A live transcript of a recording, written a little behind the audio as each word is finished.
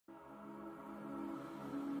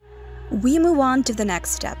We move on to the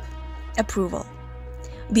next step, approval.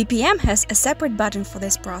 BPM has a separate button for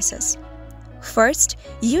this process. First,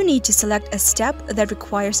 you need to select a step that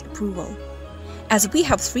requires approval. As we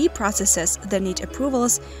have 3 processes that need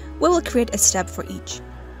approvals, we will create a step for each.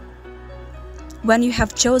 When you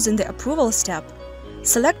have chosen the approval step,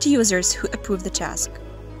 select users who approve the task.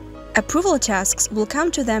 Approval tasks will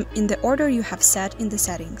come to them in the order you have set in the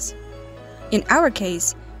settings. In our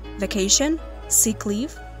case, vacation, sick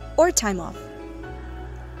leave, or time off.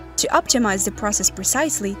 To optimize the process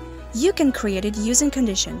precisely, you can create it using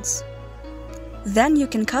conditions. Then you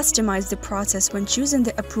can customize the process when choosing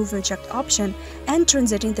the Approve/Reject option and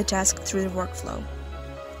transiting the task through the workflow.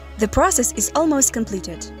 The process is almost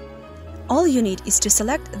completed. All you need is to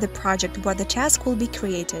select the project where the task will be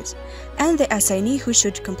created and the assignee who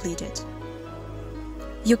should complete it.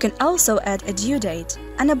 You can also add a due date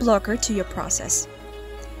and a blocker to your process.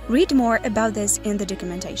 Read more about this in the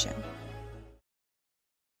documentation.